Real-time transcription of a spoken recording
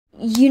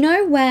You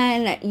know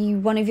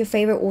when one of your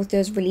favorite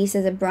authors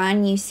releases a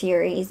brand new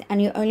series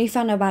and you only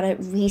found out about it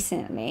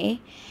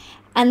recently,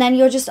 and then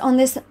you're just on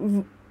this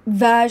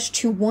verge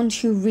to want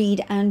to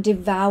read and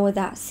devour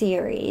that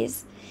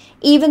series,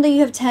 even though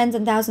you have tens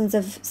and thousands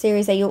of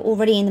series that you're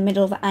already in the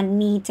middle of and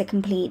need to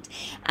complete,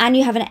 and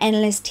you have an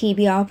endless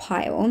TBR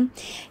pile.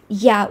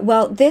 Yeah,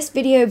 well, this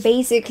video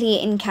basically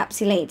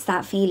encapsulates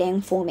that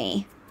feeling for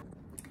me.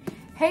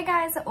 Hey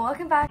guys,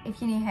 welcome back. If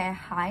you're new here,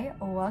 hi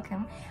or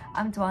welcome.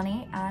 I'm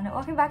Dhwani and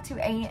welcome back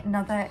to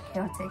another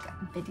chaotic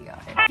video.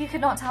 If you could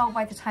not tell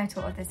by the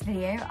title of this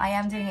video, I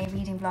am doing a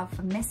reading vlog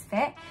for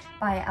MISFIT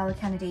by Elle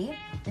Kennedy.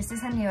 This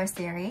is her newest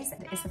series.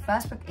 It's the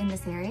first book in the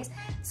series.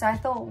 So I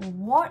thought,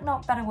 what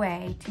not better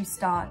way to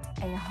start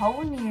a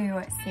whole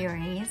new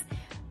series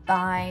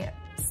by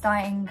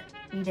starting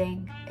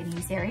reading a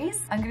new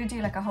series. I'm going to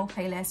do like a whole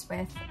playlist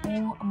with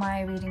all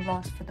my reading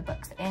vlogs for the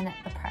books in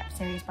the Prep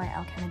series by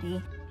Elle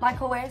Kennedy. Like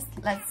always,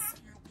 let's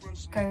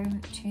go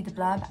to the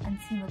blurb and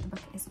see what the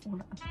book is all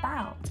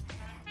about.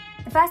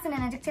 The first in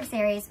an addictive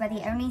series where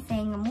the only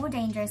thing more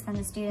dangerous than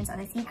the students are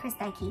the secrets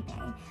they're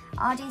keeping,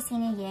 RJ's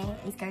senior year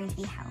is going to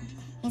be hell.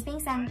 He's being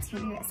sent to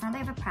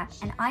Sandover Prep,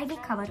 an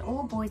ivy-covered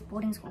all-boys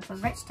boarding school for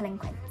rich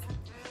delinquents.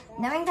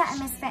 Knowing that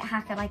a misfit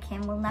hacker like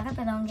him will never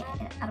belong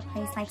at a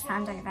place like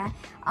Sandover,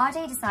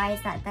 RJ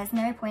decides that there's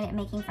no point in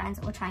making friends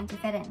or trying to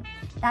fit in.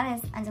 That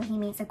is, until he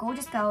meets a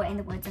gorgeous girl in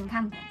the woods on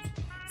campus.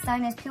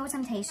 Sloane is pure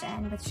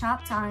temptation, with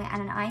sharp tongue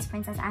and an ice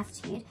princess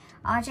attitude.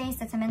 RJ is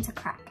determined to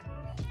crack.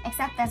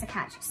 Except there's a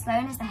catch.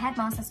 Sloane is the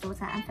headmaster's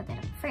daughter and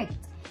forbidden fruit.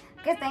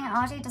 Good thing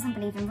RJ doesn't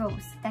believe in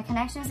rules. Their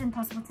connection is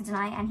impossible to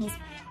deny and he's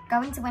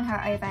going to win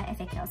her over if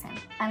it kills him,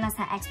 unless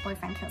her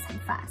ex-boyfriend kills him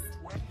first.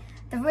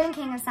 The ruling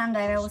king of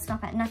Sandover will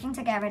stop at nothing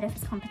to get rid of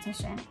his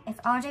competition. If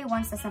RJ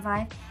wants to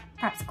survive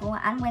prep school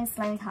and win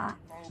Sloane's heart,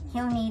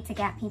 he'll need to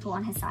get people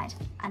on his side,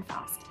 and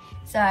fast.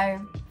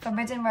 So,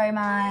 forbidden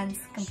romance,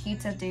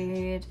 computer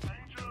dude,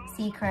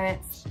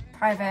 secrets,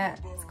 private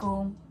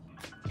school.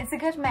 It's a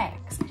good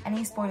mix.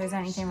 Any spoilers or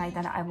anything like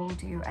that I will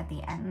do at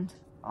the end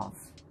of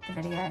the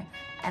video,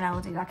 and I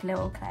will do like a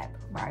little clip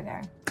where I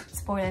go,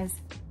 spoilers,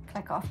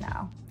 click off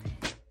now.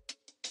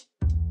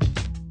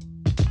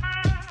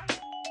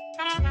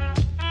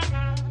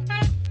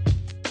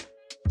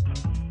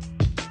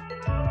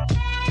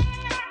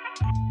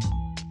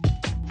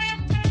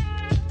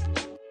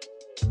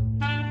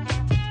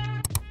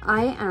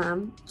 I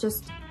am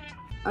just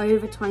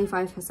over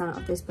 25%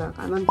 of this book.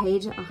 I'm on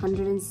page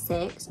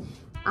 106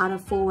 out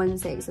of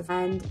 416,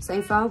 and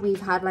so far we've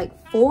had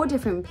like 4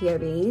 different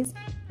POVs.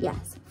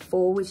 Yes,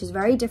 4, which is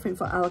very different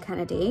for Elle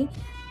Kennedy,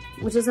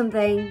 which is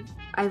something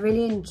I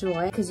really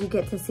enjoy because you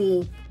get to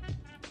see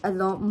a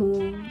lot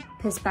more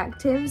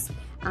perspectives,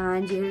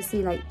 and you get to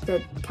see like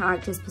the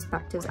characters'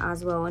 perspectives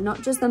as well, and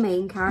not just the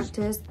main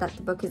characters that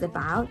the book is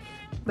about,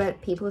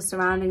 but people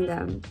surrounding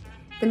them.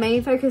 The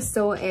main focus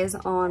still is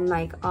on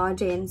like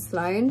RJ and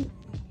Sloane,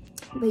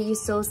 but you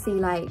still see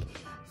like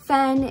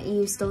Fen,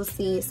 you still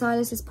see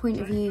Silas's point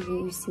of view,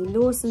 you see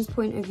Lawson's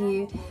point of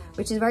view,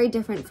 which is very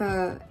different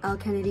for Elle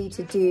Kennedy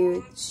to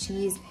do.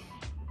 She's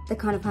the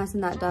kind of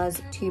person that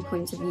does 2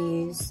 points of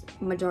views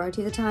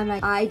majority of the time.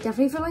 Like, I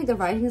definitely feel like the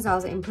writing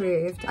styles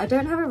improved. I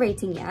don't have a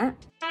rating yet.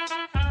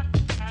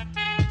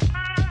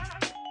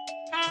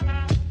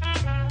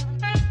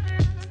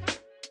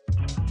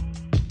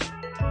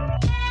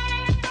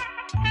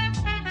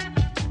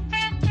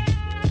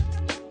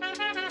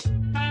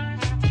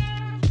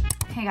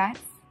 Hey guys,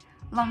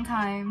 long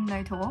time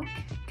no talk,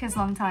 because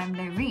long time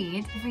no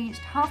read. We've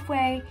reached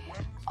halfway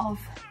of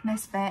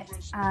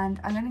MISFIT and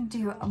I'm going to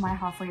do my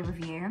halfway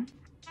review.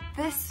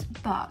 This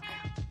book,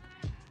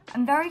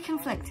 I'm very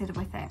conflicted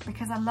with it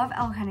because I love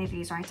Elle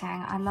Kennedy's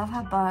writing, I love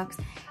her books.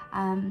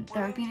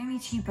 There have been only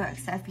 2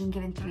 books that have been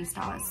given 3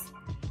 stars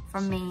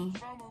from me,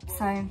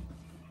 so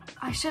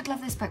I should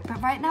love this book,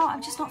 but right now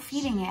I'm just not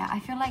feeling it.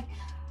 I feel like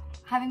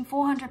having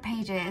 400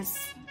 pages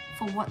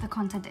for what the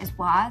content is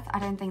worth, I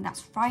don't think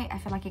that's right. I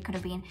feel like it could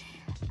have been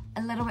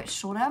a little bit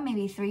shorter,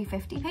 maybe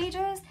 350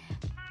 pages,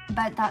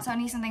 but that's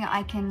only something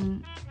I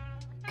can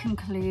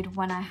conclude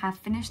when I have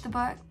finished the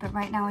book. But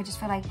right now I just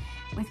feel like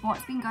with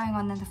what's been going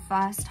on in the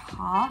first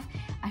half,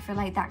 I feel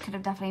like that could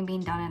have definitely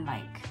been done in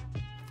like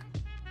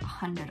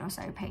 100 or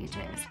so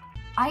pages.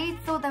 I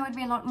thought there would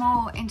be a lot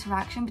more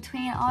interaction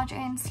between RJ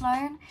and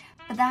Sloane,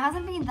 but there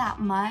hasn't been that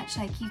much.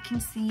 Like, you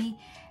can see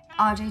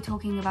RJ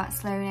talking about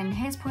Sloane and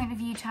his point of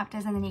view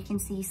chapters, and then you can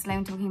see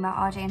Sloane talking about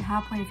RJ and her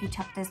point of view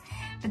chapters,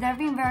 but there have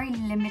been very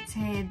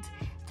limited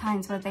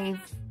times where they've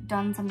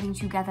done something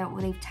together or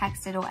they've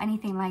texted or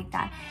anything like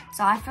that.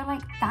 So I feel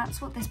like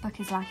that's what this book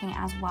is lacking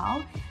as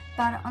well.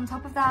 But on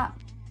top of that,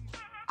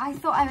 I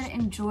thought I would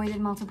enjoy the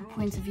multiple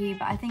points of view,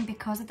 but I think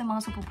because of the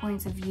multiple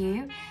points of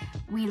view,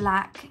 we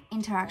lack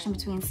interaction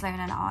between Sloane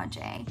and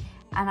RJ,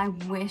 and I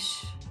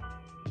wish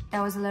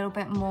there was a little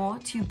bit more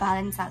to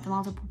balance out the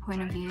multiple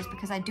point of views,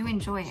 because I do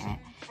enjoy it,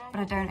 but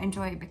I don't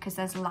enjoy it because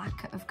there's a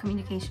lack of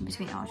communication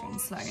between RJ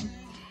and Sloane.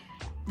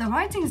 The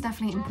writing is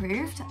definitely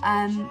improved.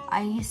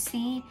 I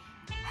see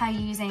her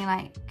using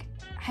like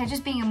her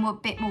just being a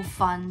bit more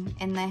fun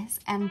in this,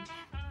 and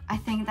I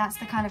think that's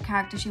the kind of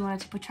character she wanted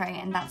to portray,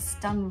 and that's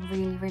done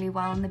really, really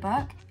well in the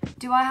book.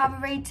 Do I have a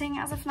rating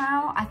as of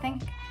now? I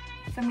think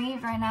for me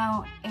right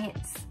now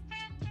it's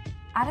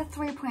at a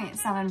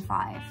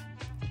 3.75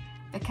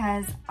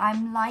 because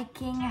I'm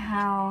liking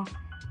how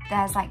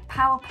there's like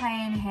power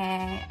play in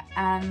here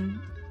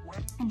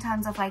in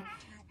terms of like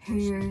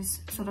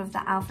who's sort of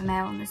the alpha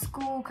male in the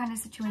school kind of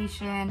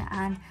situation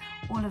and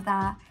all of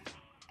that.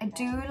 I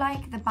do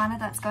like the banter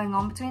that's going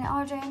on between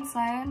RJ and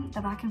Sloane.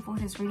 The back and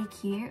forth is really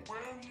cute.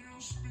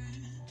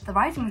 The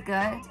writing's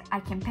good. I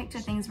can picture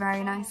things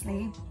very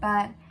nicely,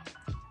 but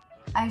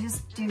I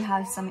just do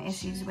have some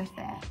issues with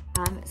it.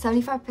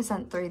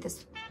 75% through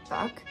this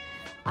book.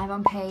 I'm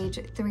on page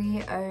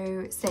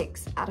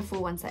 306 out of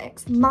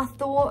 416. My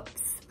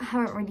thoughts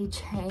haven't really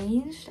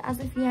changed as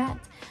of yet.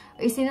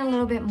 We've seen a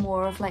little bit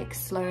more of like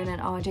Sloane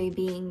and RJ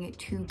being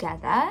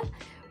together,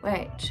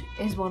 which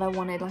is what I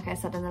wanted, like I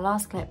said in the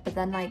last clip. But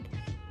then like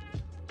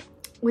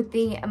with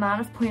the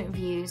amount of point of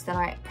views that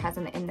are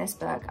present in this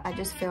book, I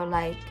just feel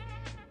like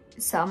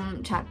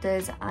some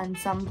chapters and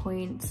some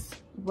points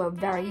were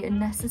very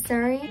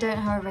unnecessary. I don't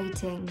have a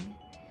rating.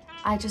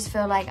 I just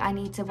feel like I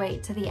need to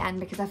wait to the end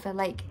because I feel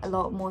like a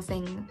lot more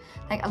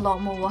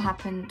will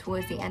happen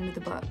towards the end of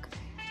the book.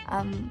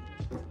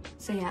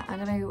 So yeah,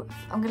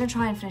 I'm gonna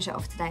try and finish it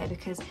off today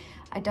because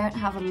I don't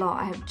have a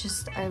lot. I have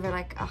just over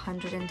like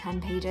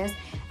 110 pages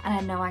and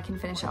I know I can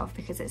finish it off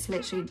because it's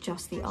literally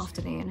just the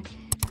afternoon.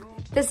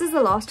 This is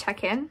the last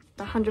check-in,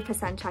 the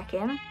 100%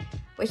 check-in,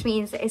 which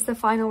means it's the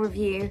final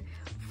review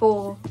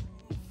for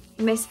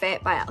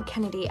MISFIT by Elle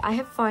Kennedy. I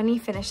have finally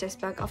finished this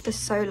book after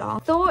so long.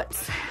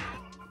 Thoughts?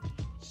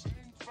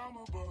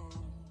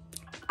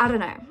 I don't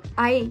know.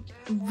 I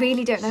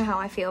really don't know how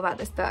I feel about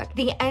this book.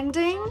 The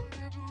ending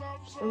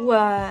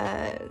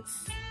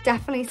was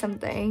definitely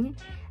something,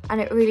 and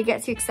it really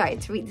gets you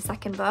excited to read the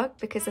second book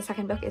because the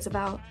second book is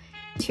about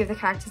two of the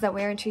characters that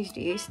we're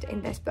introduced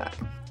in this book.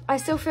 I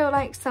still feel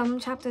like some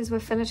chapters were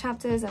filler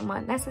chapters and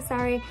weren't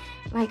necessary.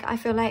 Like I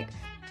think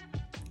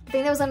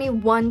there was only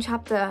one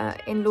chapter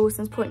in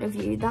Lawson's point of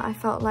view that I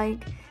felt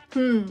like,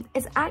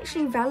 it's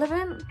actually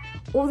relevant.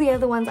 All the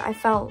other ones I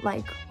felt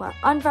like were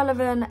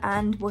irrelevant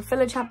and were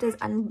filler chapters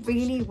and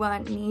really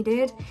weren't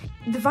needed.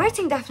 The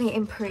writing definitely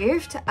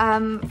improved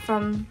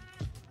from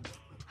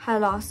her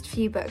last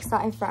few books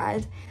that I've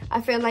read. I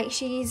feel like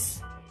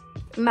she's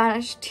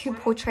managed to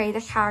portray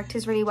the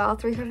characters really well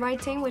through her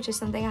writing, which is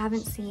something I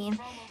haven't seen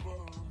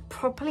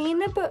properly in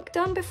the book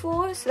done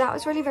before, so that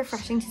was really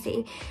refreshing to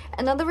see.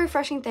 Another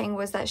refreshing thing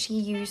was that she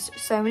used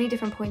so many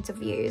different points of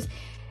views,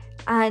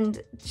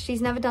 and she's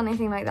never done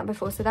anything like that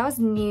before, so that was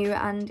new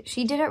and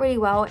she did it really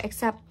well,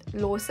 except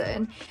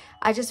Lawson.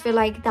 I just feel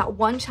like that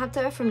one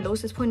chapter from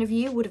Lawson's point of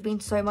view would have been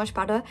so much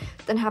better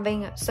than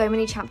having so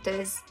many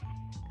chapters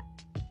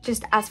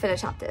just as filler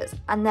chapters.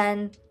 And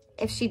then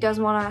if she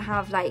does want to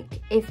have like,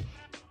 if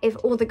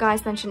all the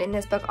guys mentioned in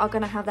this book are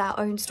going to have their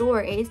own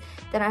stories,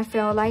 then I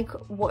feel like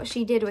what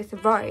she did with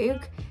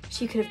Rogue,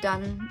 she could have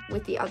done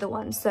with the other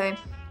ones. So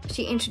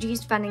she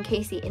introduced Fen and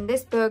Casey in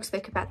this book,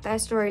 spoke about their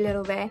story a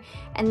little bit,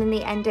 and then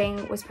the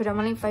ending was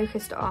predominantly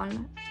focused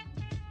on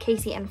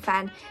Casey and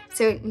Fen,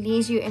 so it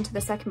leads you into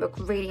the second book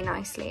really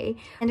nicely.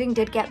 Ending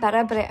did get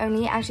better, but it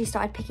only actually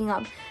started picking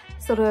up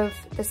sort of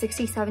the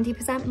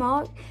 60-70%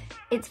 mark.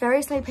 It's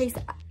very slow paced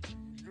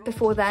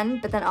before then,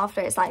 but then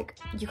after it's like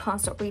you can't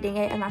stop reading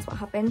it, and that's what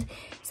happened.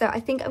 So I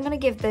think I'm gonna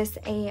give this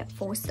a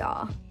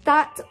 4-star.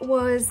 That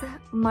was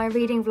my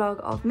reading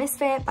vlog of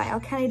MISFIT by Elle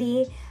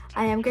Kennedy.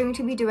 I am going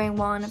to be doing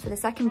one for the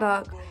second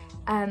book,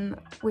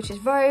 which is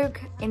Rogue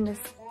in the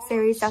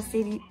series. That's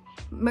the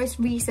most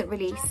recent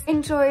release.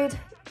 Enjoyed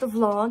the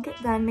vlog,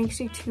 then make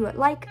sure to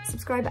like,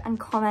 subscribe and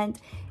comment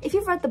if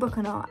you've read the book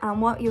or not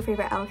and what your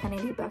favorite Elle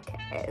Kennedy book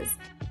is.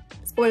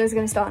 Spoilers are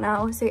going to start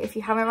now, so if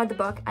you haven't read the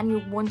book and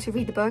you want to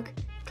read the book,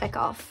 click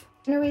off.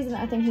 The reason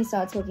I think he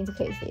started talking to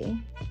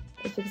Casey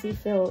is because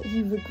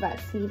he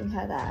regrets leaving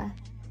her there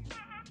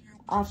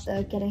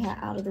after getting her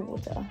out of the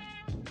water.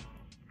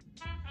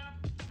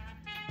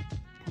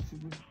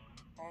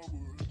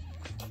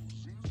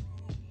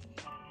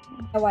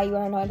 Why you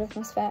were annoyed with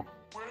MISFIT?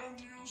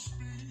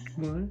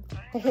 Why?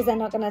 Because they're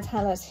not going to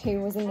tell us who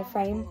was in the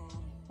frame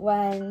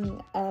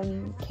when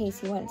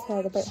Casey went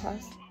to the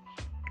boathouse.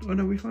 Oh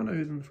no, we found out who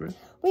was in the frame.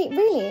 Wait,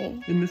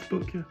 really? In this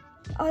book, yeah.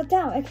 Oh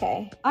damn,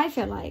 okay. I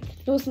feel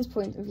like Dawson's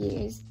point of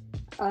views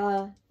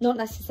are not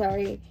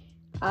necessary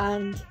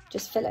and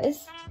just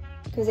fillers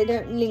because they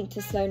don't link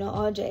to Sloane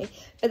or RJ.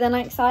 But then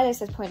like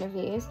Silas's point of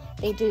views,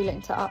 they do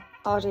link to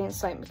RJ and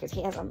Sloane because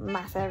he has a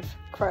massive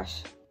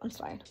crush on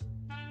Sloane.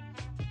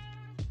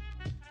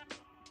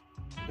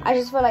 I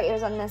just feel like it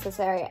was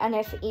unnecessary, and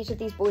if each of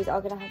these boys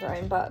are going to have their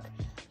own book,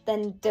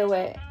 then do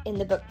it in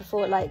the book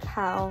before, like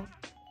how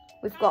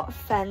we've got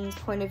Fen's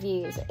point of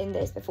views in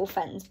this before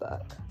Fen's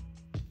book.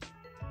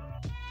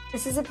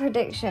 This is a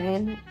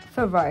prediction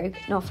for Rogue,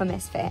 not for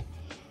MISFIT,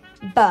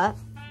 but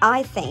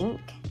I think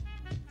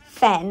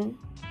Fen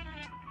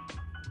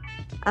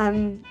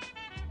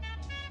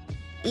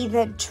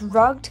either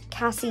drugged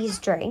Cassie's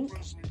drink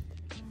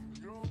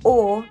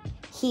or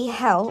he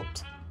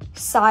helped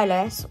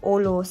Silas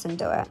or Lawson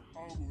do it.